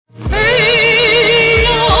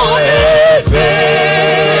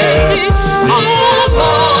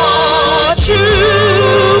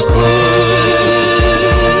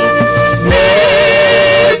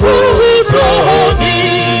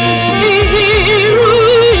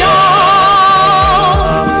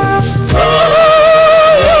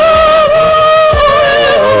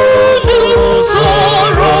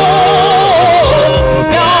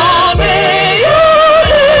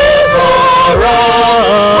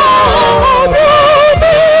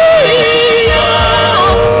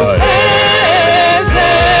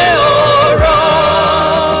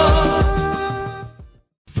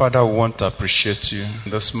want to appreciate you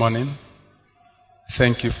this morning.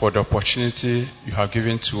 Thank you for the opportunity you have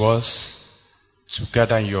given to us to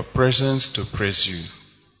gather in your presence to praise you,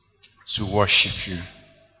 to worship you,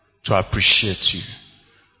 to appreciate you,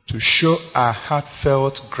 to show our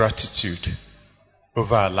heartfelt gratitude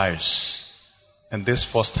over our lives in this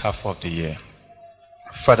first half of the year.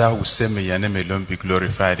 Father, we say may your name alone be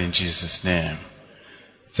glorified in Jesus' name.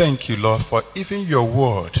 Thank you, Lord, for even your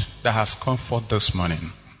word that has come forth this morning.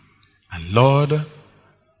 And Lord,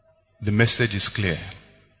 the message is clear.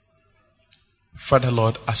 Father,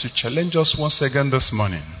 Lord, as you challenge us once again this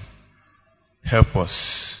morning, help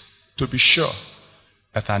us to be sure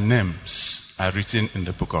that our names are written in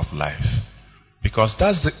the book of life. Because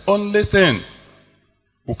that's the only thing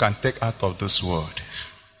we can take out of this world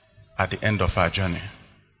at the end of our journey.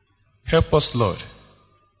 Help us, Lord,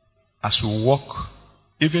 as we walk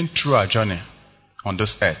even through our journey on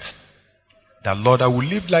this earth, that, Lord, I will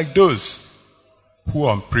live like those who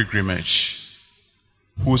are on pilgrimage,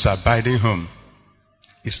 whose abiding home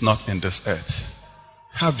is not in this earth.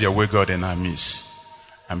 Have your way, God, in our midst,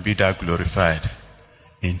 and be thou glorified.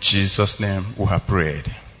 In Jesus' name we have prayed.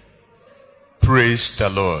 Praise the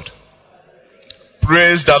Lord.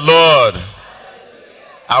 Praise the Lord.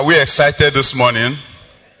 Are we excited this morning?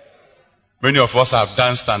 Many of us have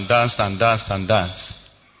danced and danced and danced and danced.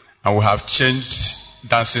 And we have changed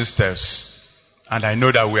dancing steps. And I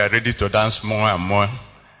know that we are ready to dance more and more.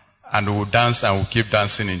 And we will dance and we'll keep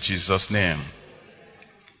dancing in Jesus' name.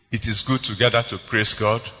 It is good to gather to praise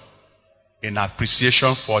God in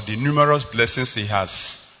appreciation for the numerous blessings He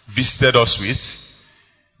has visited us with.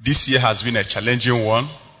 This year has been a challenging one.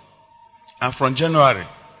 And from January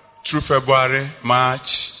through February,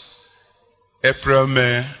 March, April,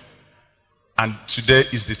 May, and today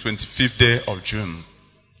is the 25th day of June.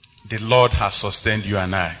 The Lord has sustained you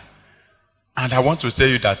and I. And I want to tell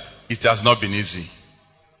you that it has not been easy.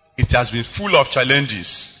 It has been full of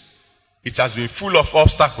challenges. It has been full of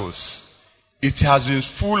obstacles. It has been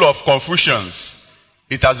full of confusions.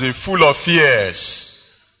 It has been full of fears.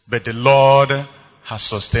 But the Lord has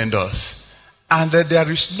sustained us. And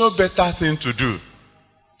there is no better thing to do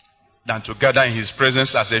than to gather in His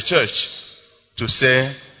presence as a church to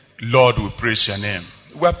say, Lord, we praise your name.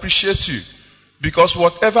 We appreciate you. Because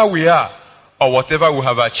whatever we are, or whatever we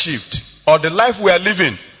have achieved, or the life we are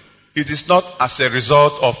living, it is not as a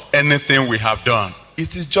result of anything we have done.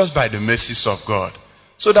 It is just by the mercies of God.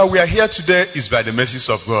 So that we are here today is by the mercies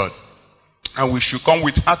of God. And we should come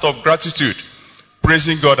with heart of gratitude,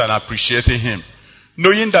 praising God and appreciating Him.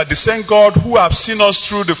 Knowing that the same God who has seen us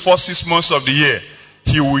through the first 6 months of the year,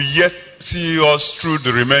 He will yet see us through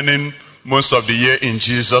the remaining months of the year in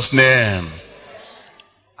Jesus' name.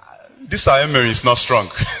 This amen is not strong.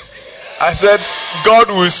 I said, God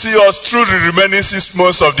will see us through the remaining 6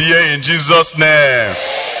 months of the year in Jesus' name.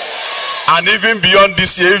 And even beyond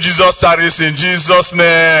this year, if Jesus tarries, in Jesus'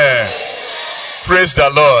 name. Praise the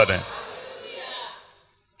Lord.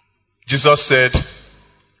 Jesus said,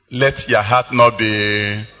 let your heart not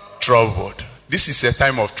be troubled. This is a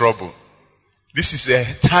time of trouble. This is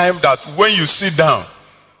a time that when you sit down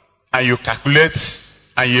and you calculate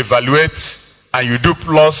and you evaluate and you do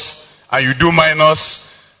plus and you do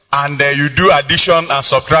minus and you do addition and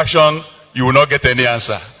subtraction, you will not get any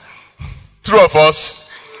answer. True of us,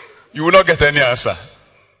 you will not get any answer.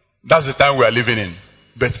 That's the time we are living in.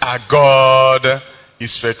 But our God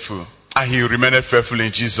is faithful. And He remained faithful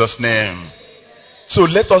in Jesus' name. So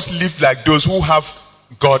let us live like those who have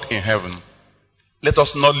God in heaven. Let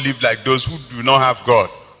us not live like those who do not have God.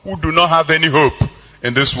 Who do not have any hope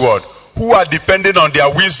in this world. Who are depending on their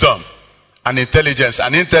wisdom and intelligence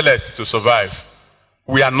and intellect to survive.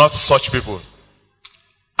 We are not such people.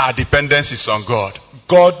 Our dependence is on God.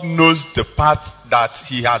 God knows the path that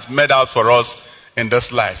He has made out for us in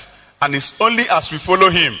this life. And it's only as we follow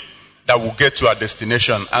Him that we'll get to our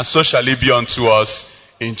destination. And so shall it be unto us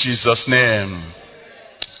in Jesus' name.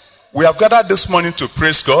 We have gathered this morning to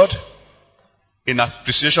praise God in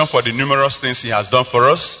appreciation for the numerous things He has done for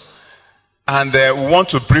us. And we want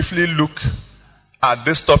to briefly look at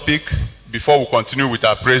this topic before we continue with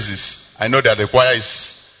our praises. I know that the choir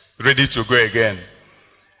is ready to go again.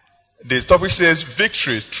 The topic says,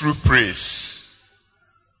 victory through praise.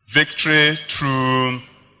 Victory through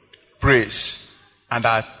praise. And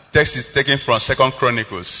our text is taken from 2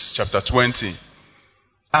 Chronicles chapter 20.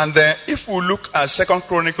 And if we look at 2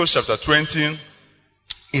 Chronicles chapter 20,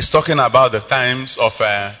 it's talking about the times of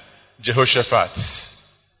Jehoshaphat.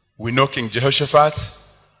 We know King Jehoshaphat.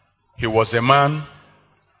 He was a man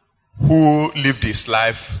who lived his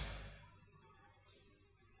life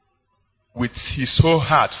with his whole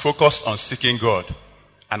heart focused on seeking God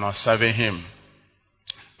and on serving him.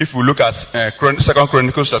 If we look at 2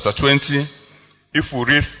 Chronicles chapter 20, if we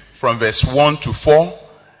read from verse 1 to 4,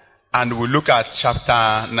 and we look at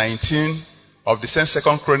chapter 19 of the same 2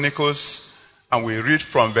 Chronicles, and we read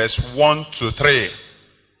from verse 1 to 3,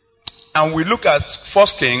 and we look at 1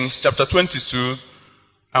 Kings chapter 22,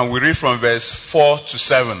 and we read from verse 4 to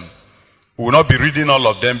 7. We will not be reading all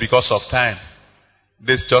of them because of time.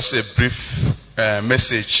 This is just a brief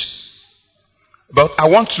message. But I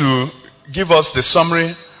want to give us the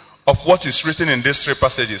summary of what is written in these three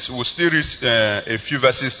passages. We'll still read a few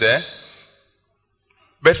verses there.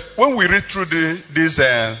 But when we read through these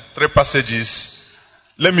three passages,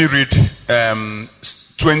 let me read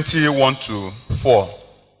 21 to 4.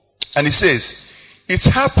 And it says, "It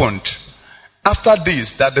happened after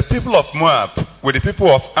this that the people of Moab with the people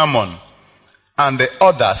of Ammon and the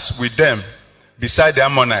others with them beside the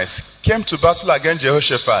Ammonites came to battle against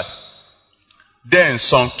Jehoshaphat. Then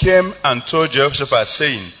some came and told Jehoshaphat,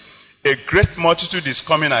 saying, A great multitude is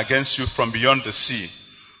coming against you from beyond the sea,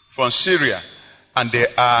 from Syria, and they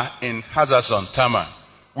are in Hazazon Tamar,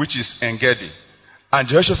 which is Engedi. And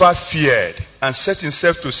Jehoshaphat feared and set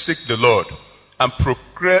himself to seek the Lord, and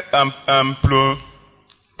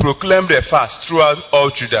proclaimed a fast throughout all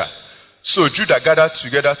Judah. So Judah gathered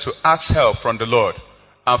together to ask help from the Lord,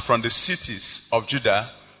 and from the cities of Judah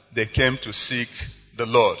they came to seek the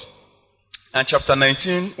Lord." And chapter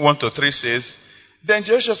 19, 1 to 3 says, "Then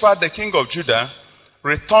Jehoshaphat the king of Judah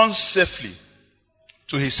returned safely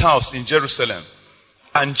to his house in Jerusalem.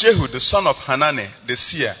 And Jehu the son of Hanani the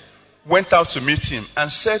seer went out to meet him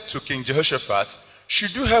and said to King Jehoshaphat,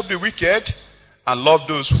 Should you help the wicked and love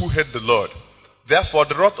those who hate the Lord? Therefore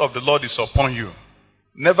the wrath of the Lord is upon you.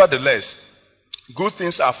 Nevertheless, good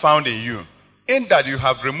things are found in you, in that you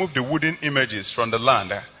have removed the wooden images from the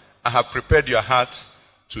land and have prepared your hearts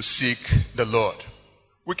to seek the Lord."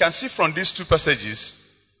 We can see from these two passages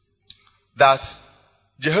that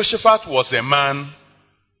Jehoshaphat was a man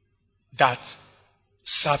that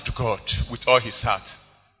served God with all his heart.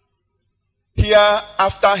 Here,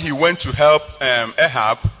 after he went to help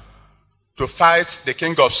Ahab to fight the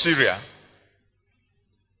king of Syria,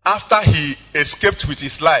 after he escaped with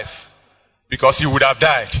his life, because he would have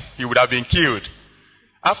died, he would have been killed.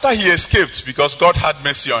 After he escaped, because God had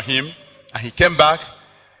mercy on him, and he came back,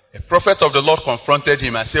 a prophet of the Lord confronted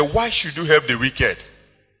him and said, "Why should you help the wicked?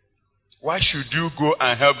 Why should you go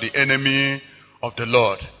and help the enemy of the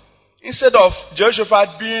Lord?" Instead of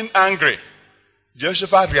Jehoshaphat being angry,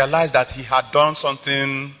 Jehoshaphat realized that he had done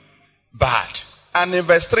something bad. And in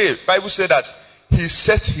verse 3, the Bible said that he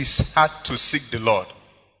set his heart to seek the Lord.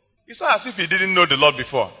 It's not as if he didn't know the Lord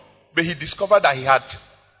before, but he discovered that he had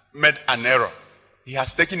made an error. He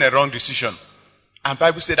has taken a wrong decision. And the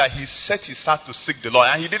Bible said that he set his heart to seek the Lord.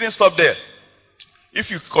 And he didn't stop there.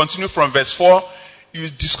 If you continue from verse 4, you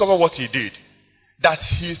discover what he did. That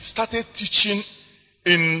he started teaching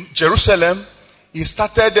in Jerusalem. He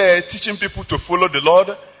started teaching people to follow the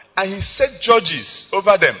Lord. And he set judges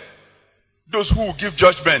over them. Those who will give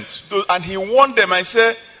judgment. And he warned them and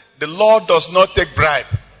said, the Lord does not take bribe.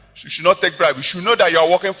 You should not take bribe. You should know that you are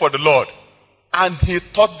working for the Lord. And he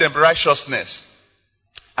taught them righteousness.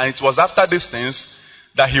 And it was after these things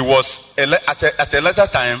that he was, at a later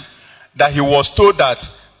time, that he was told that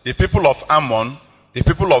the people of Ammon, the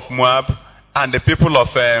people of Moab, and the people of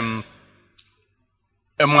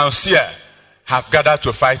Mount Seir have gathered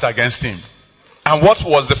to fight against him. And what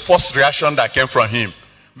was the first reaction that came from him?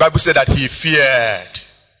 The Bible said that he feared.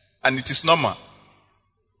 And it is normal.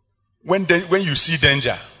 When you see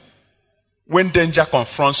danger, when danger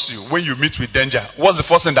confronts you, when you meet with danger, what's the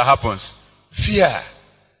first thing that happens? Fear.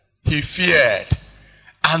 He feared.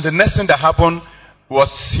 And the next thing that happened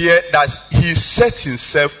was here that he set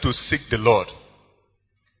himself to seek the Lord.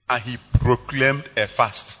 And he proclaimed a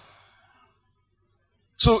fast.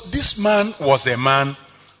 So this man was a man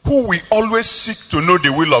who we always seek to know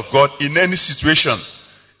the will of God in any situation.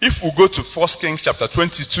 If we go to 1 Kings chapter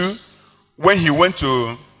 22, when he went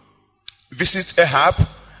to visit Ahab,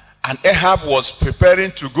 and Ahab was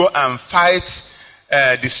preparing to go and fight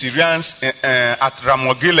the Syrians at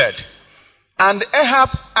Ramoth Gilead. And Ahab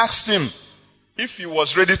asked him if he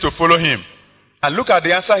was ready to follow him. And look at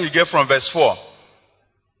the answer he gave from verse 4.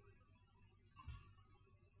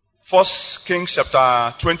 1 Kings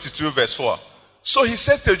chapter 22 verse 4. So he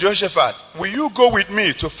said to Jehoshaphat, will you go with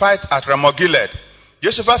me to fight at Ramoth Gilead?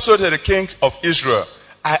 Jehoshaphat said to the king of Israel,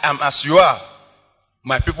 I am as you are,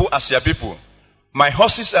 my people as your people, my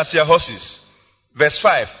horses as your horses. Verse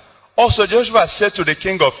 5. Also Jehoshaphat said to the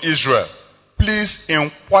king of Israel, please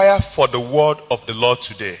inquire for the word of the Lord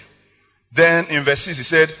today. Then in verse 6 he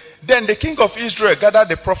said, Then the king of Israel gathered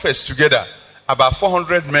the prophets together, about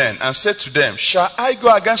 400 men, and said to them, shall I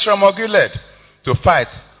go against Ramoth Gilead to fight,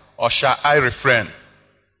 or shall I refrain?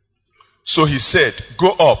 So he said,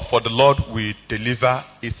 go up, for the Lord will deliver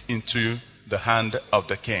it into the hand of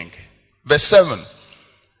the king. Verse 7.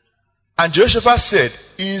 And Jehoshaphat said,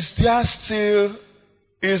 is there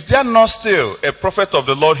not still a prophet of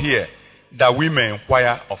the Lord here, that we may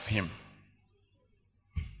inquire of him?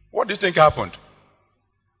 What do you think happened?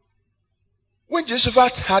 When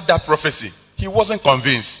Jehoshaphat had that prophecy, he wasn't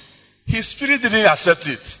convinced. His spirit didn't accept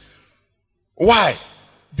it. Why?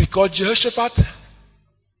 Because Jehoshaphat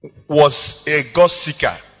was a God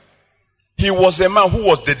seeker. He was a man who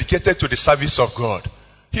was dedicated to the service of God.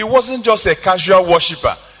 He wasn't just a casual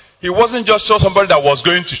worshiper. He wasn't just somebody that was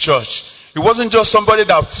going to church. He wasn't just somebody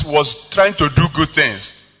that was trying to do good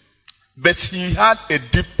things. But he had a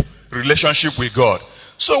deep relationship with God.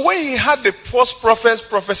 So when he had the false prophets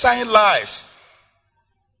prophesying lies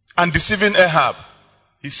and deceiving Ahab,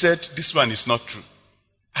 he said, this one is not true.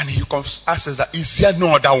 And he asks that, is there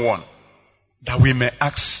no other one that we may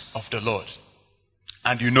ask of the Lord?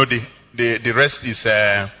 And you know the rest is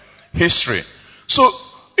history. So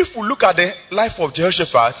if we look at the life of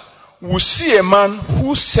Jehoshaphat, we see a man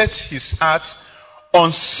who set his heart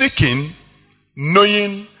on seeking,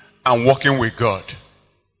 knowing, and working with God.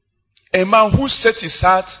 A man who set his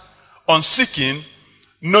heart on seeking,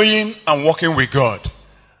 knowing, and working with God.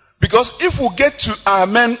 Because if we get to our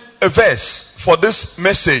main verse for this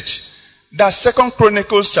message, that's 2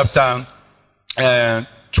 Chronicles chapter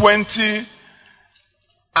 20,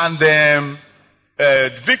 and then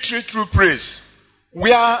victory through praise,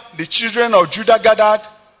 where the children of Judah gathered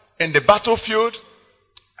in the battlefield,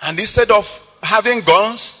 and instead of having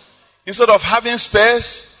guns, instead of having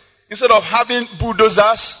spears, instead of having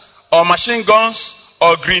bulldozers or machine guns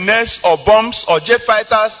or grenades or bombs or jet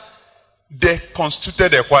fighters, they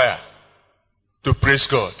constituted a choir to praise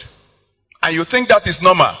God. And you think that is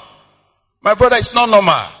normal? My brother, it's not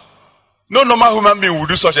normal. No normal human being would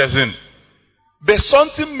do such a thing. But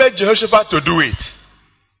something made Jehoshaphat to do it.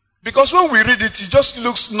 Because when we read it, it just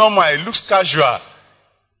looks normal, it looks casual.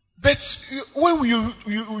 But when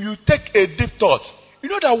you take a deep thought, you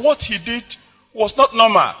know that what he did was not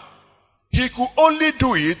normal. He could only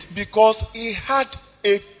do it because he had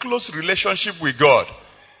a close relationship with God.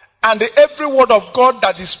 And every word of God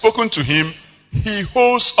that is spoken to him, he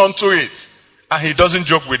holds onto it. And he doesn't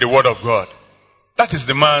joke with the word of God. That is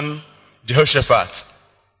the man, Jehoshaphat.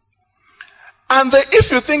 And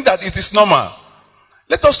if you think that it is normal,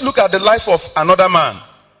 let us look at the life of another man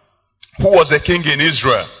who was a king in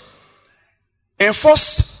Israel. In 1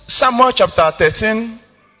 Samuel chapter 13,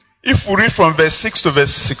 if we read from verse 6 to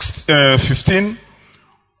verse 15,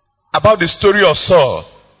 about the story of Saul,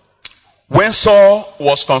 when Saul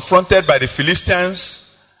was confronted by the Philistines,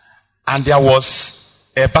 and there was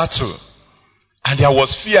a battle, and there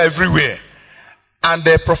was fear everywhere, and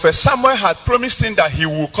the prophet Samuel had promised him that he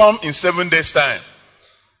would come in 7 days' time.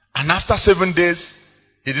 And after 7 days,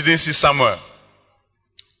 he didn't see Samuel.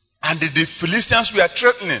 And the Philistines were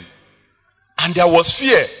threatening, and there was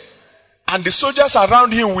fear. And the soldiers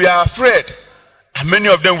around him were afraid. And many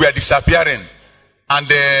of them were disappearing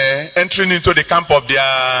and entering into the camp of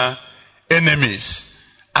their enemies.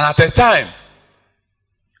 And at the time,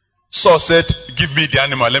 Saul said, give me the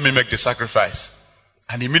animal, let me make the sacrifice.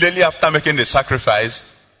 And immediately after making the sacrifice,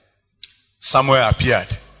 Samuel appeared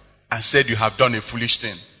and said, you have done a foolish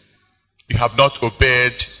thing. You have not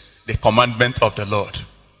obeyed the commandment of the Lord.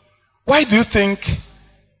 Why do you think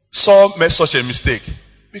Saul made such a mistake?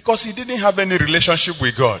 Because he didn't have any relationship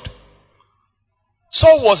with God.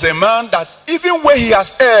 Saul was a man that even when he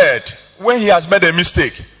has erred, when he has made a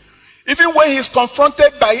mistake, even when he is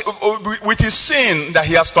confronted with his sin that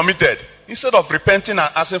he has committed, instead of repenting and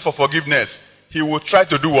asking for forgiveness, he will try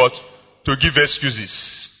to do what? To give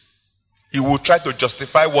excuses. He will try to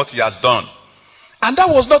justify what he has done. And that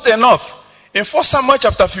was not enough. In 1 Samuel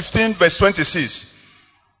chapter 15 verse 26,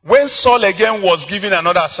 when Saul again was given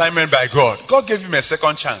another assignment by God, God gave him a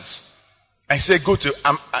second chance. And he said, go to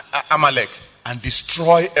Amalek and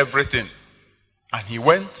destroy everything. And he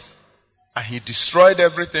went and he destroyed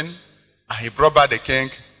everything. And he brought back the king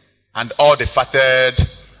and all the fatted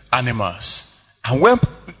animals. And when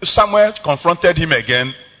Samuel confronted him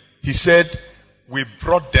again, he said, we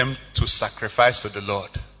brought them to sacrifice to the Lord.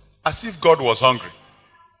 As if God was hungry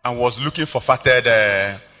and was looking for fatted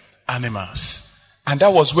animals. And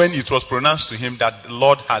that was when it was pronounced to him that the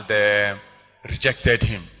Lord had rejected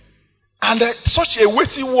him. And such a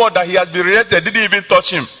weighty word that he had been rejected didn't even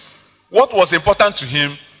touch him. What was important to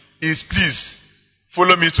him is, please,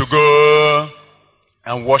 follow me to go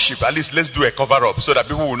and worship. At least let's do a cover up so that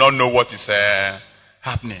people will not know what is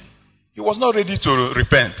happening. He was not ready to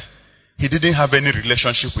repent. He didn't have any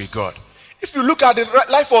relationship with God. If you look at the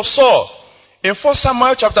life of Saul, in 1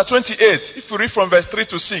 Samuel chapter 28, if you read from verse 3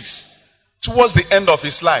 to 6, towards the end of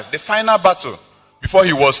his life, the final battle, before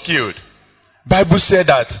he was killed, Bible said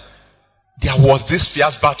that there was this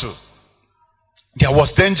fierce battle. There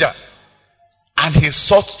was danger. And he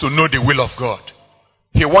sought to know the will of God.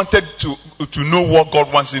 He wanted to know what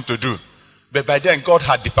God wants him to do. But by then, God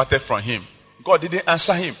had departed from him. God didn't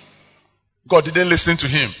answer him. God didn't listen to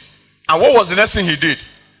him. And what was the next thing he did?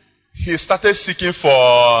 He started seeking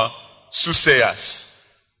for soothsayers.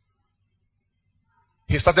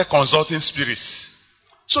 He started consulting spirits.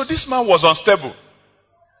 So this man was unstable.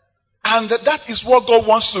 And that is what God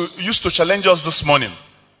wants to use to challenge us this morning.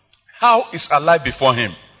 How is our life before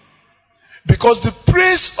him? Because the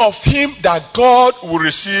praise of him that God will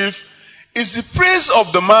receive is the praise of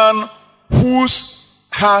the man whose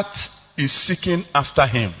heart is seeking after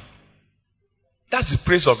him. That's the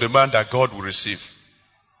praise of the man that God will receive.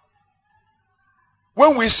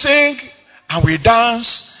 When we sing and we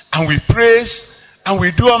dance and we praise and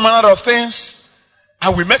we do all manner of things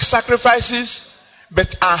and we make sacrifices, but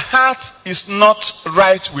our heart is not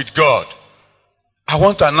right with God, I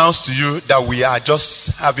want to announce to you that we are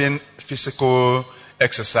just having physical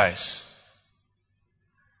exercise.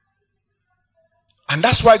 And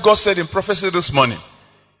that's why God said in prophecy this morning,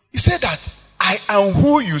 he said that I am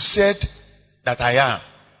who you said that I am.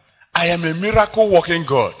 I am a miracle working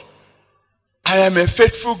God. I am a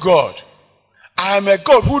faithful God. I am a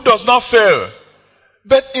God who does not fail.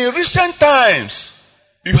 But in recent times,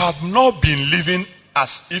 you have not been living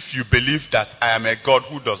as if you believe that I am a God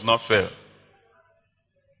who does not fail.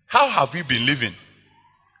 How have we been living?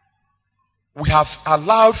 We have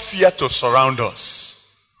allowed fear to surround us.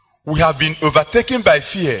 We have been overtaken by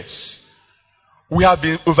fears. We have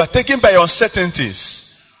been overtaken by uncertainties.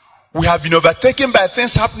 We have been overtaken by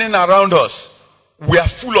things happening around us. We are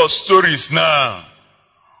full of stories now.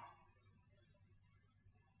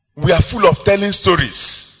 We are full of telling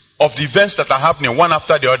stories of the events that are happening one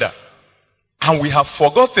after the other. And we have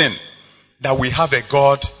forgotten that we have a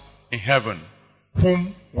God in heaven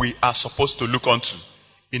whom we are supposed to look unto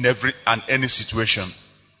in every and any situation.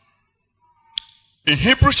 In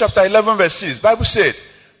Hebrews chapter 11 verse 6, the Bible said,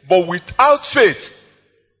 but without faith,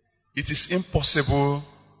 it is impossible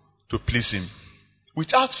to please him.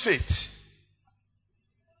 Without faith,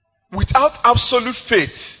 without absolute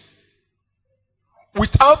faith,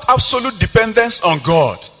 without absolute dependence on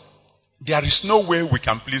God, there is no way we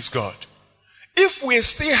can please God. If we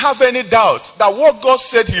still have any doubt that what God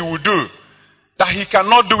said he will do, that he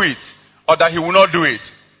cannot do it, or that he will not do it,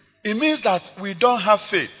 it means that we don't have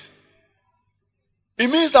faith. It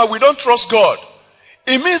means that we don't trust God.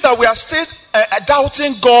 It means that we are still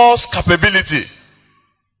doubting God's capability.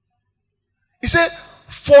 He said,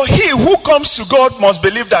 for he who comes to God must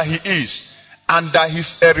believe that he is, and that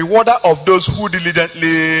he's a rewarder of those who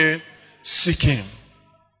diligently seek him.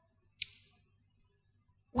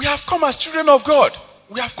 We have come as children of God.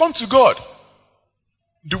 We have come to God.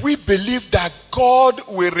 Do we believe that God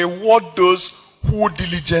will reward those who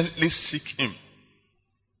diligently seek him?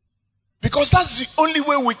 Because that's the only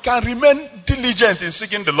way we can remain diligent in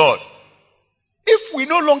seeking the Lord. If we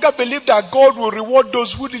no longer believe that God will reward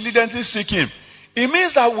those who diligently seek him, it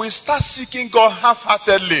means that we start seeking God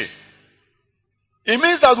half-heartedly. It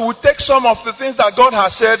means that we'll take some of the things that God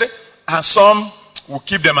has said and some will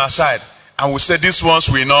keep them aside. And we'll say these ones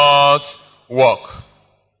will not work.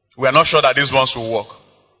 We are not sure that these ones will work.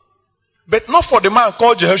 But not for the man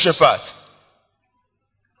called Jehoshaphat,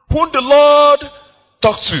 whom the Lord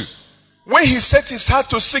talked to. When he set his heart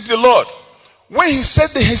to seek the Lord, when he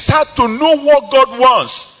set his heart to know what God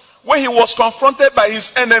wants, when he was confronted by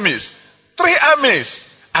his enemies, 3 armies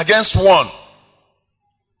against one,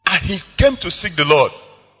 and he came to seek the Lord,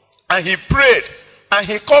 and he prayed, and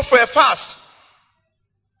he called for a fast.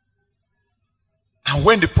 And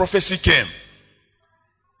when the prophecy came,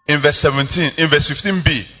 in verse 17, in verse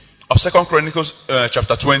 15b of 2 Chronicles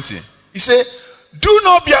chapter 20, he said, do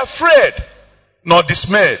not be afraid nor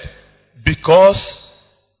dismayed, because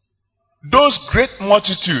those great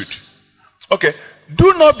multitude,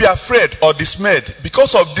 do not be afraid or dismayed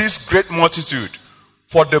because of this great multitude,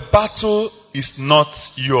 for the battle is not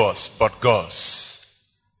yours but God's.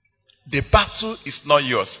 The battle is not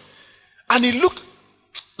yours. And it looked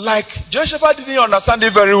like Joshua didn't understand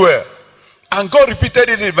it very well. And God repeated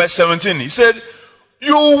it in verse 17. He said,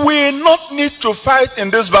 you will not need to fight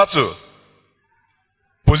in this battle.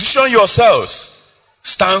 Position yourselves,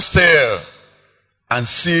 stand still, and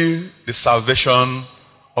see the salvation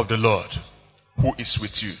of the Lord who is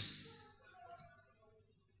with you.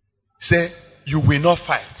 Say, you will not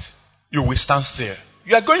fight. You will stand still.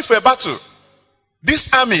 You are going for a battle. This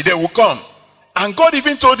army, they will come. And God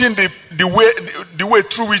even told him the way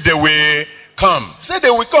through which they will come. Say they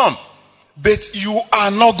will come. But you are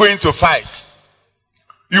not going to fight.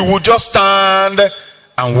 You will just stand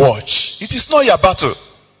and watch. It is not your battle.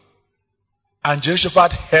 And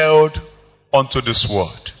Jehoshaphat held onto this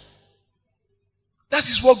word. That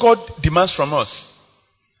is what God demands from us.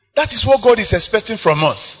 That is what God is expecting from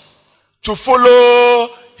us. To follow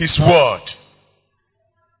his word.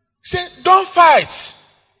 Say, don't fight.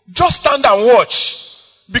 Just stand and watch.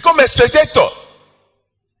 Become a spectator.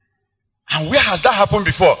 And where has that happened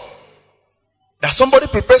before? That somebody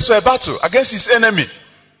prepares for a battle against his enemy.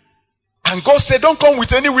 And God said, don't come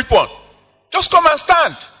with any weapon. Just come and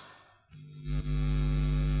stand.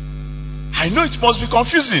 I know it must be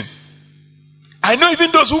confusing. I know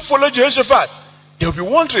even those who follow Jehoshaphat, they'll be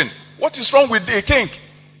wondering, what is wrong with the king?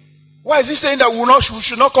 Why is he saying that we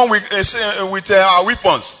should not come with our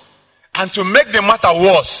weapons? And to make the matter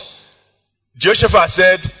worse, Jehoshaphat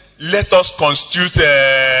said, let us constitute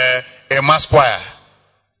a mass choir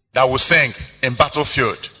that will sing in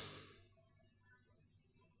battlefield.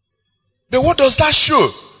 But what does that show?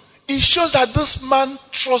 It shows that this man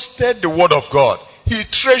trusted the word of God. He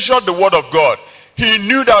treasured the word of God. He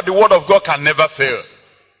knew that the word of God can never fail.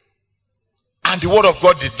 And the word of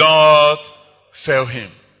God did not fail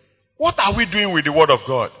him. What are we doing with the word of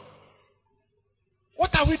God?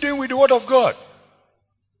 What are we doing with the word of God?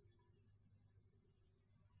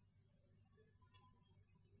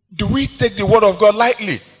 Do we take the word of God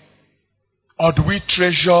lightly? Or do we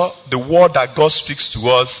treasure the word that God speaks to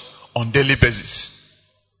us on daily basis?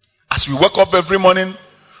 As we wake up every morning,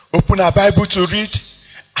 open our Bible to read,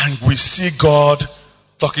 and we see God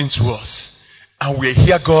talking to us. And we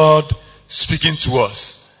hear God speaking to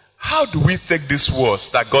us. How do we take these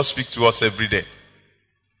words that God speaks to us every day?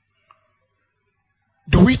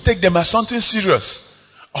 Do we take them as something serious?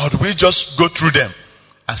 Or do we just go through them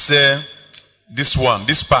and say, this one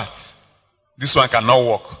cannot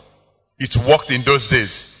work. It worked in those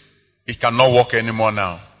days. It cannot work anymore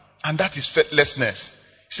now. And that is faithlessness.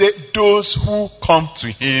 Say, those who come to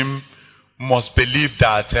him must believe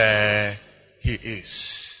that he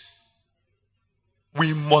is.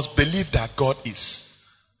 We must believe that God is.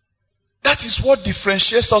 That is what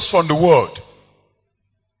differentiates us from the world.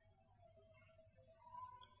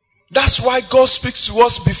 That's why God speaks to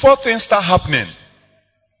us before things start happening.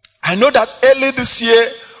 I know that early this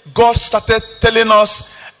year, God started telling us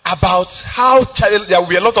about how there will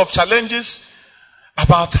be a lot of challenges,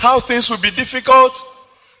 about how things will be difficult,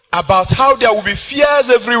 about how there will be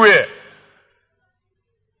fears everywhere.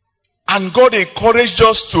 And God encouraged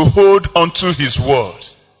us to hold onto his word.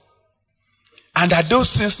 And are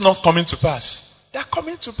those things not coming to pass? They are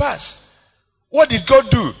coming to pass. What did God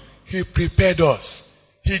do? He prepared us.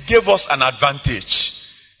 He gave us an advantage.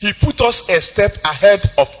 He put us a step ahead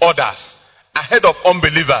of others, ahead of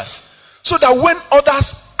unbelievers. So that when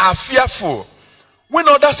others are fearful, when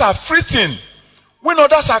others are fretting, when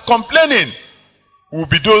others are complaining, will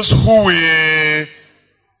be those who will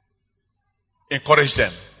encourage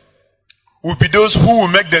them. Will be those who will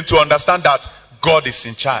make them to understand that God is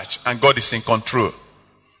in charge and God is in control.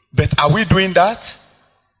 But are we doing that?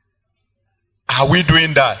 Are we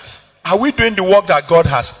doing that? Are we doing the work that God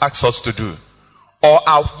has asked us to do? Or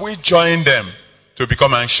have we joined them to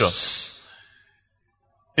become anxious?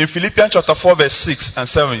 In Philippians chapter 4 verse 6 and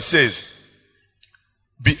 7 it says,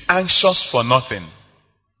 be anxious for nothing,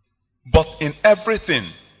 but in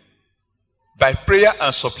everything, by prayer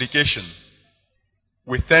and supplication,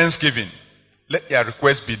 with thanksgiving, let your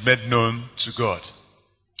requests be made known to God.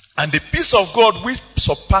 And the peace of God which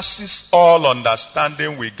surpasses all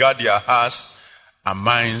understanding will guard your hearts and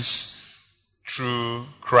minds through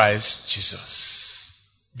Christ Jesus.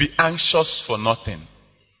 Be anxious for nothing.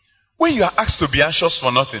 When you are asked to be anxious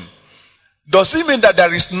for nothing, does it mean that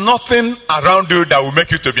there is nothing around you that will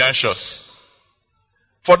make you to be anxious?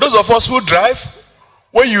 For those of us who drive,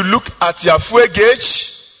 when you look at your fuel gauge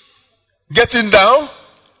getting down,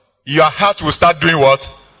 your heart will start doing what?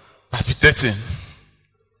 Palpitating.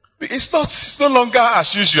 It's no longer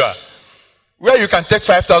as usual. Where you can take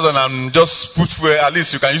 5,000 and just put fuel, at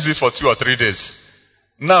least you can use it for 2 or 3 days.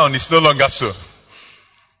 Now it's no longer so.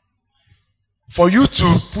 For you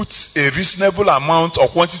to put a reasonable amount or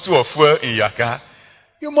quantity of fuel in your car,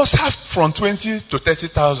 you must have from 20 to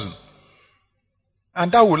 30,000.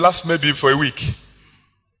 And that will last maybe for a week.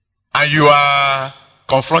 And you are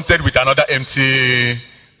confronted with another empty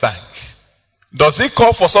tank. Does it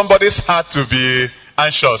call for somebody's heart to be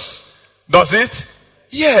anxious. Does it?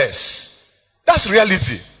 Yes. That's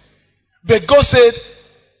reality. But God said,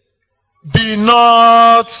 be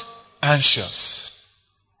not anxious.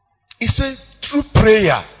 He said, through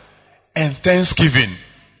prayer and thanksgiving,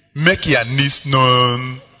 make your needs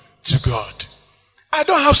known to God. I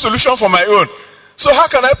don't have solution for my own. So how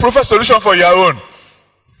can I provide solution for your own?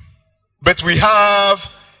 But we have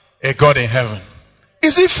a God in heaven.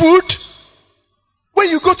 Is it food? When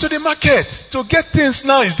you go to the market to get things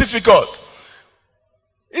now is difficult.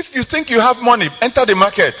 If you think you have money, enter the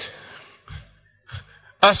market.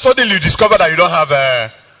 And suddenly you discover that you don't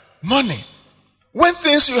have money. When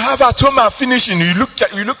things you have at home are finishing, you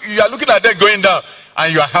are looking at them going down,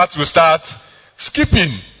 and your heart will start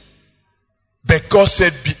skipping. But God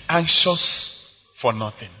said, be anxious for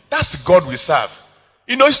nothing. That's the God we serve.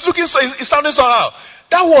 You know, it's sounding somehow.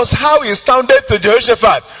 That was how it sounded to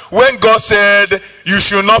Jehoshaphat when God said, you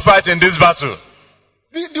should not fight in this battle.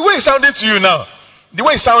 The way it's sounding to you now, the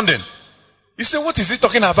way it's sounding, you say, what is he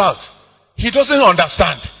talking about? He doesn't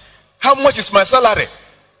understand. How much is my salary?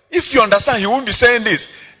 If you understand, he won't be saying this.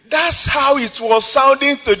 That's how it was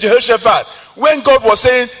sounding to Jehoshaphat when God was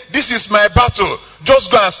saying, this is my battle.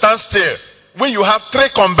 Just go and stand still. When you have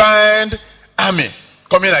 3 combined army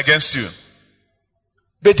coming against you.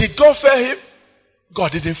 But did God fail him?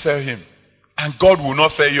 God didn't fail him. And God will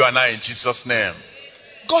not fail you and I in Jesus' name.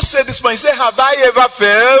 God said this morning, he said, have I ever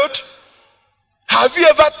failed? Have you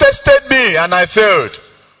ever tested me and I failed?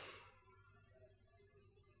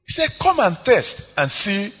 He said, come and test and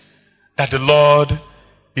see that the Lord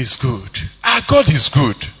is good. Our God is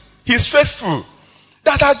good. He is faithful.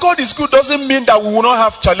 That our God is good doesn't mean that we will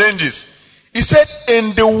not have challenges. He said,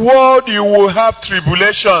 in the world you will have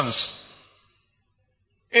tribulations.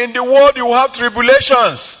 In the world you will have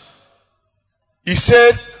tribulations. He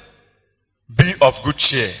said, be of good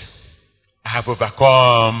cheer. I have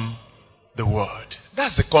overcome the world.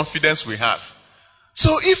 That's the confidence we have.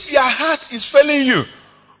 So if your heart is failing you,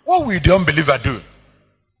 what will the unbeliever do?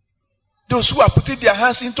 Those who are putting their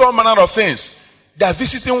hands into all manner of things, they are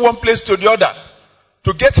visiting one place to the other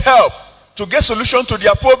to get help, to get solution to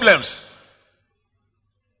their problems.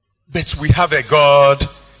 But we have a God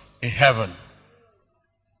in heaven.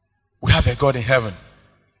 We have a God in heaven.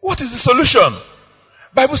 What is the solution?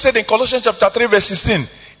 Bible said in Colossians chapter 3 verse 16,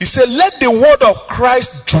 it said, let the word of Christ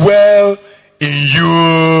dwell in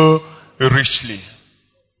you richly,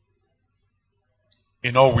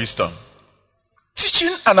 in all wisdom,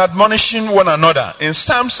 teaching and admonishing one another in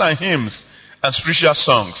psalms and hymns and spiritual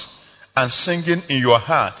songs, and singing in your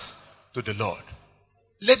hearts to the Lord.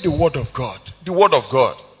 Let the word of God,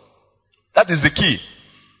 that is the key.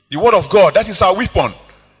 The word of God, that is our weapon.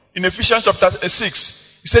 In Ephesians chapter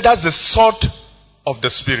 6, he said that's the sword of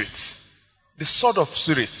the Spirit. The sword of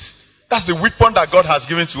Spirit. That's the weapon that God has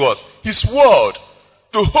given to us. His word.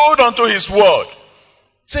 To hold on to his word.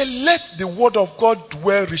 Say, let the word of God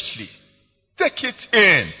dwell richly. Take it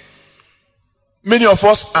in. Many of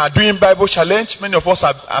us are doing Bible challenge. Many of us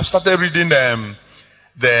have started reading the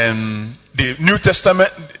New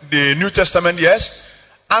Testament. The New Testament, yes.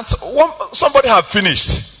 And somebody have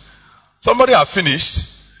finished. Somebody have finished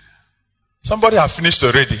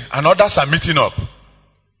already. And others are meeting up.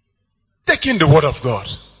 Take in the word of God.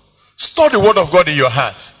 Store the word of God in your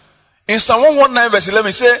heart. In Psalm 119 verse 11,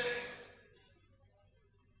 it says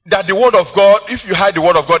that the word of God, if you hide the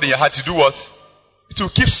word of God in your heart, you do what? It will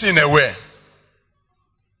keep sin away.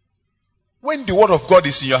 When the word of God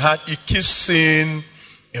is in your heart, it keeps sin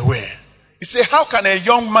away. He said, how can a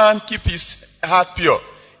young man keep his heart pure?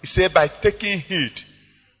 He said, by taking heed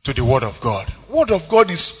to the word of God. Word of God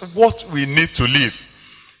is what we need to live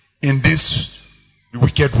in this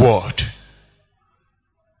wicked world.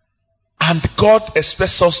 And God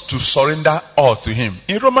expects us to surrender all to him.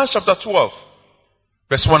 In Romans chapter 12,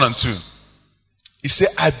 verse 1 and 2, he said,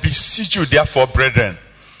 I beseech you therefore, brethren,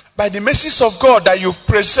 by the mercies of God, that you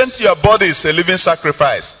present your bodies a living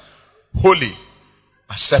sacrifice, holy,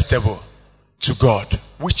 acceptable to God,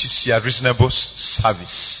 which is your reasonable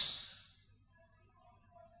service.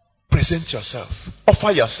 Present yourself.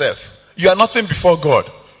 Offer yourself. You are nothing before God.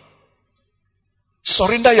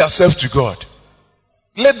 Surrender yourself to God.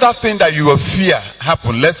 Let that thing that you fear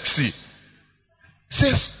happen. Let's see. It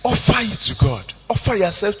says, offer it to God. Offer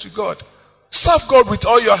yourself to God. Serve God with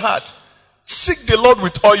all your heart. Seek the Lord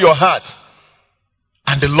with all your heart.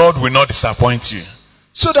 And the Lord will not disappoint you.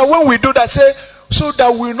 So that when we do that, say, so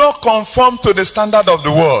that we will not conform to the standard of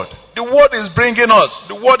the world. The world is bringing us.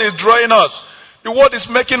 The world is drawing us. The world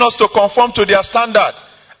is making us to conform to their standard.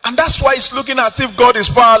 And that's why it's looking as if God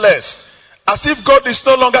is powerless. As if God is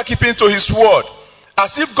no longer keeping to his word.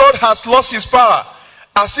 As if God has lost his power.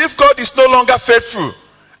 As if God is no longer faithful.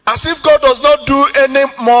 As if God does not do any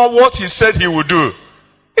more what he said he would do.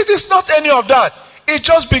 It is not any of that. It's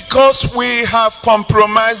just because we have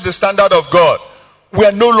compromised the standard of God. We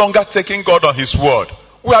are no longer taking God on his word.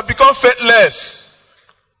 We have become faithless.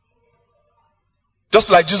 Just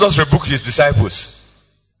like Jesus rebuked his disciples.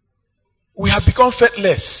 We have become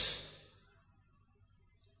faithless.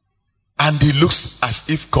 And it looks as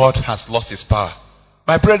if God has lost his power.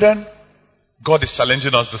 My brethren, God is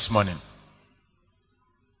challenging us this morning.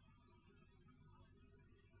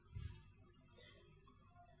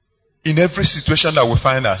 In every situation that we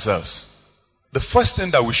find ourselves, the first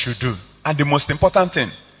thing that we should do, and the most important thing,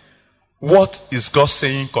 what is God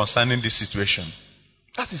saying concerning this situation?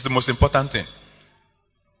 That is the most important thing.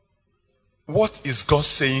 What is God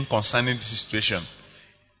saying concerning this situation?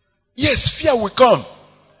 Yes, fear will come.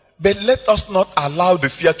 But let us not allow the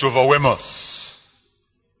fear to overwhelm us.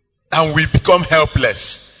 And we become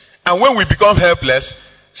helpless. And when we become helpless,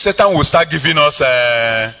 Satan will start giving us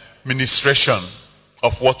a ministration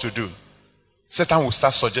of what to do. Satan will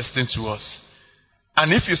start suggesting to us.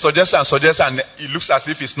 And if he suggests and it looks as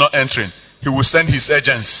if it's not entering, he will send his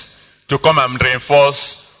agents to come and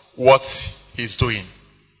reinforce what he's doing.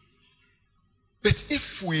 But if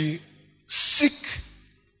we seek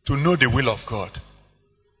to know the will of God,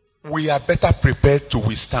 we are better prepared to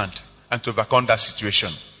withstand and to overcome that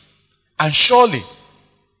situation. And surely,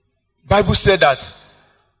 Bible said that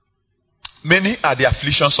many are the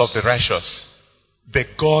afflictions of the righteous, but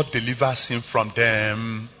God delivers him from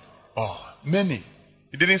them all. Many.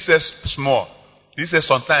 He didn't say small. He said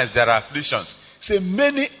sometimes there are afflictions. He said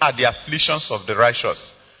many are the afflictions of the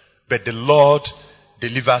righteous, but the Lord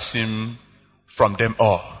delivers him from them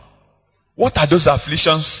all. What are those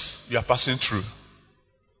afflictions you are passing through?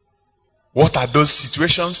 What are those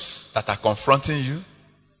situations that are confronting you?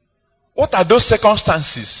 What are those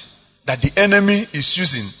circumstances that the enemy is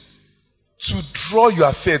using to draw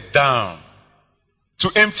your faith down, to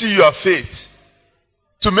empty your faith,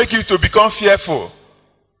 to make you to become fearful,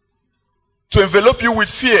 to envelop you with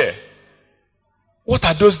fear? What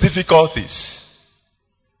are those difficulties?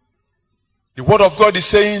 The word of God is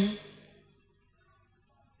saying,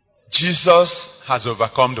 Jesus has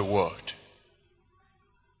overcome the world.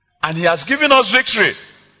 And he has given us victory.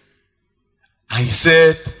 And he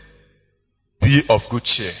said, be of good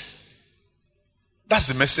cheer. That's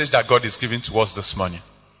the message that God is giving to us this morning.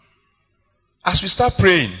 As we start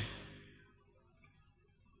praying,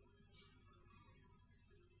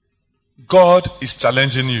 God is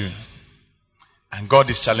challenging you. And God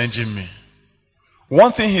is challenging me.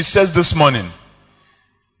 One thing he says this morning,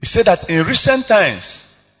 he said that in recent times,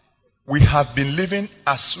 we have been living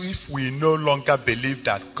as if we no longer believe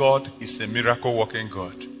that God is a miracle working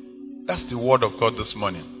God. That's the word of God this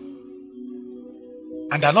morning.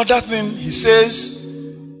 And another thing he says,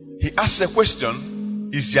 he asks a question,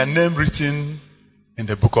 is your name written in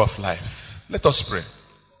the book of life? Let us pray.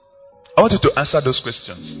 I want you to answer those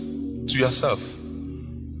questions to yourself.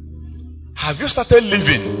 Have you started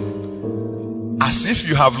living as if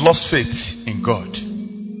you have lost faith in God?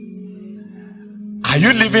 Are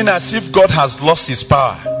you living as if God has lost his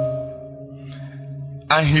power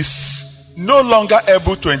and he's no longer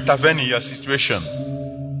able to intervene in your situation?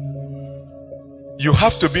 You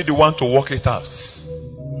have to be the one to work it out.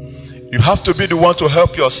 You have to be the one to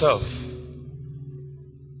help yourself.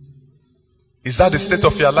 Is that the state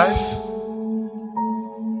of your life?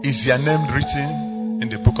 Is your name written in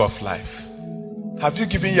the book of life? Have you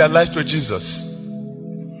given your life to Jesus?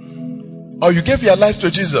 Or you gave your life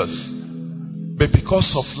to Jesus, but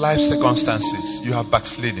because of life circumstances, you have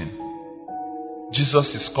backslidden.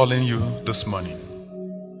 Jesus is calling you this morning.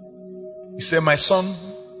 He said, my son,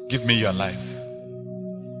 give me your life.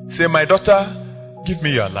 He said, my daughter, give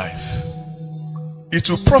me your life. It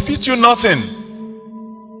will profit you nothing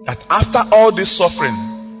that after all this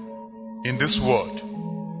suffering in this world,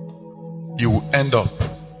 you will end up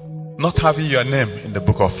not having your name in the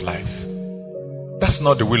book of life. That's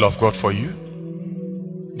not the will of God for you.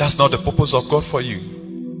 That's not the purpose of God for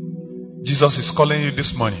you. Jesus is calling you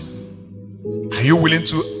this morning. Are you willing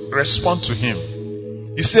to respond to him?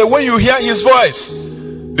 He said, when you hear his voice,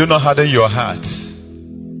 do not harden your heart.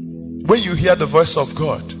 When you hear the voice of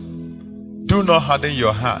God, do not harden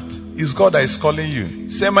your heart. It's God that is calling you.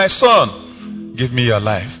 Say, my son, give me your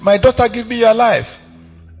life. My daughter, give me your life.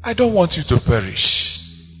 I don't want you to perish.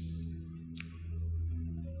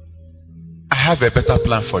 I have a better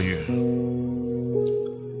plan for you.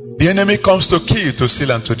 The enemy comes to kill, to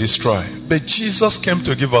steal, and to destroy. But Jesus came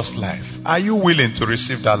to give us life. Are you willing to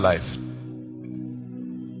receive that life?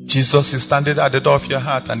 Jesus is standing at the door of your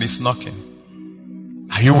heart and is knocking.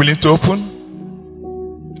 Are you willing to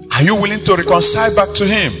open? Are you willing to reconcile back to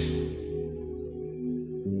Him?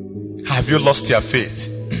 Have you lost your faith?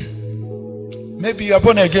 Maybe you are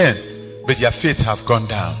born again, but your faith have gone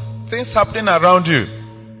down. Things happening around you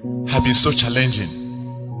have been so challenging.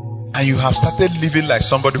 And you have started living like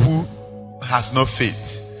somebody who has no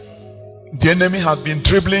faith. The enemy has been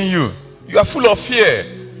dribbling you. You are full of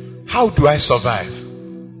fear. How do I survive?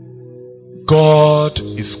 God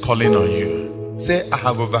is calling on you. Say, I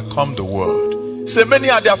have overcome the world. Say, many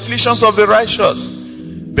are the afflictions of the righteous,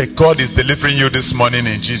 but God is delivering you this morning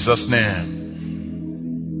in Jesus' name.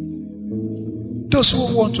 Those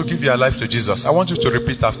who want to give your life to Jesus, I want you to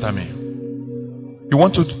repeat after me. You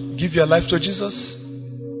want to give your life to Jesus?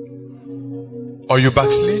 Or you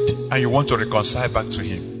backslid and you want to reconcile back to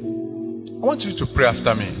Him? I want you to pray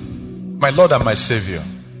after me. My Lord and my Savior,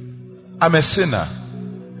 I'm a sinner.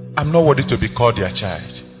 I'm not worthy to be called your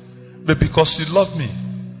child. But because you love me,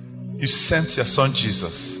 you sent your Son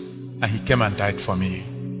Jesus, and He came and died for me.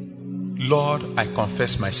 Lord, I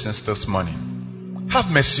confess my sins this morning.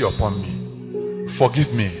 Have mercy upon me.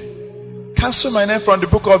 Forgive me. Cancel my name from the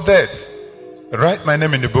book of death. Write my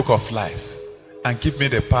name in the book of life. And give me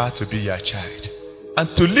the power to be your child. And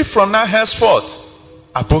to live from now henceforth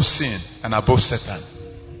above sin and above Satan.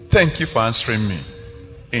 Thank you for answering me.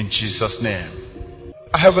 In Jesus' name.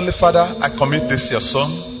 Heavenly Father, I commit this your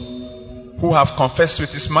Son, who have confessed with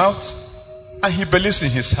his mouth and he believes in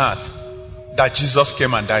his heart that Jesus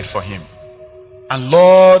came and died for him. And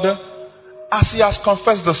Lord, as he has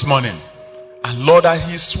confessed this morning, and Lord, that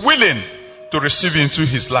he is willing to receive into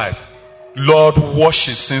his life, Lord, wash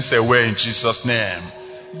his sins away in Jesus' name.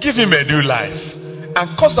 Give him a new life. And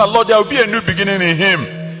cause that, Lord, there will be a new beginning in him.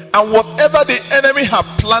 And whatever the enemy have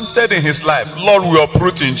planted in his life, Lord, we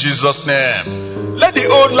uproot in Jesus' name. Let the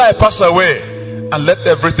old life pass away and let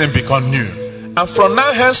everything become new. And from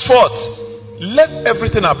now henceforth, let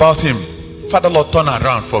everything about him, Father, Lord, turn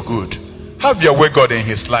around for good. Have your way, God, in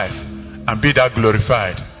his life, and be thou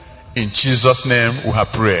glorified. In Jesus' name we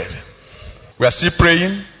have prayed. We are still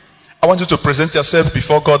praying. I want you to present yourself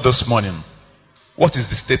before God this morning. What is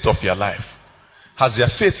the state of your life? Has your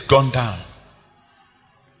faith gone down?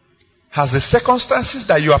 Has the circumstances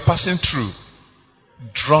that you are passing through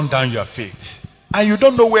drawn down your faith? And you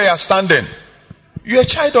don't know where you are standing. You are a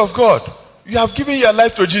child of God. You have given your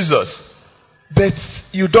life to Jesus. But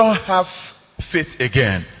you don't have faith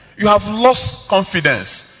again. You have lost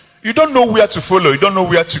confidence. You don't know where to follow. You don't know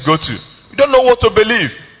where to go to. You don't know what to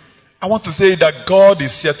believe. I want to say that God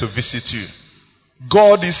is here to visit you.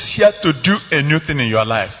 God is here to do a new thing in your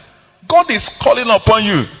life. God is calling upon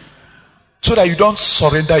you so that you don't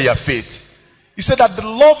surrender your faith. He said that the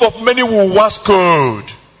love of many will wax cold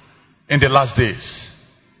in the last days.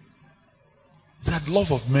 That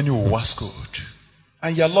love of many will wax cold.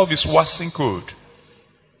 And your love is waxing cold.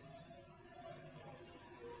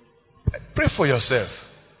 Pray for yourself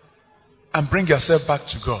and bring yourself back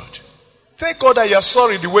to God. Thank God that you are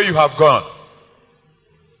sorry the way you have gone.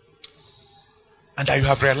 And that you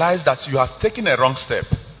have realized that you have taken a wrong step.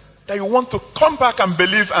 That you want to come back and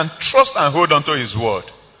believe and trust and hold on to his word.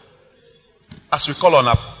 As we call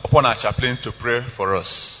upon our chaplain to pray for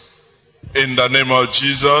us. In the name of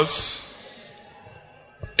Jesus.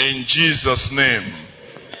 In Jesus' name.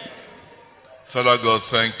 Father God,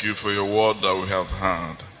 thank you for your word that we have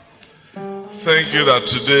heard. Thank you that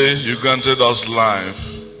today you granted us life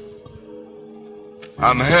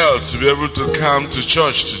and health to be able to come to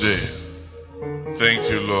church today.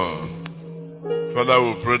 Thank you, Lord. Father,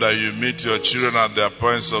 we pray that you meet your children at their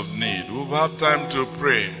points of need. We've had time to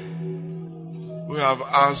pray. We have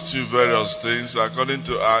asked you various things according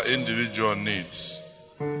to our individual needs.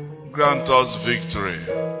 Grant us victory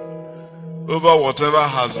over whatever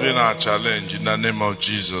has been our challenge in the name of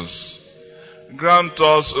Jesus. Grant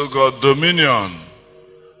us, O God, dominion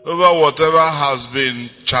over whatever has been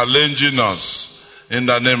challenging us in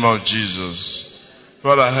the name of Jesus.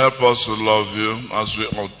 Father, help us to love you as we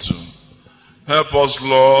ought to. Help us,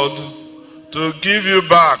 Lord, to give you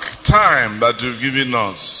back time that you've given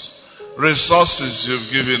us, resources you've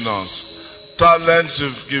given us, talents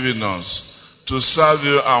you've given us, to serve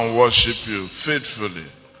you and worship you faithfully.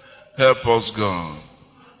 Help us, God.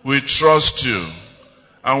 We trust you.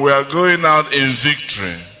 And we are going out in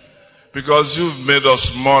victory because you've made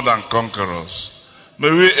us more than conquerors.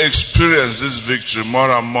 May we experience this victory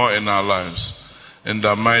more and more in our lives. In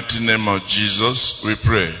the mighty name of Jesus, we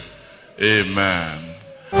pray. Amen.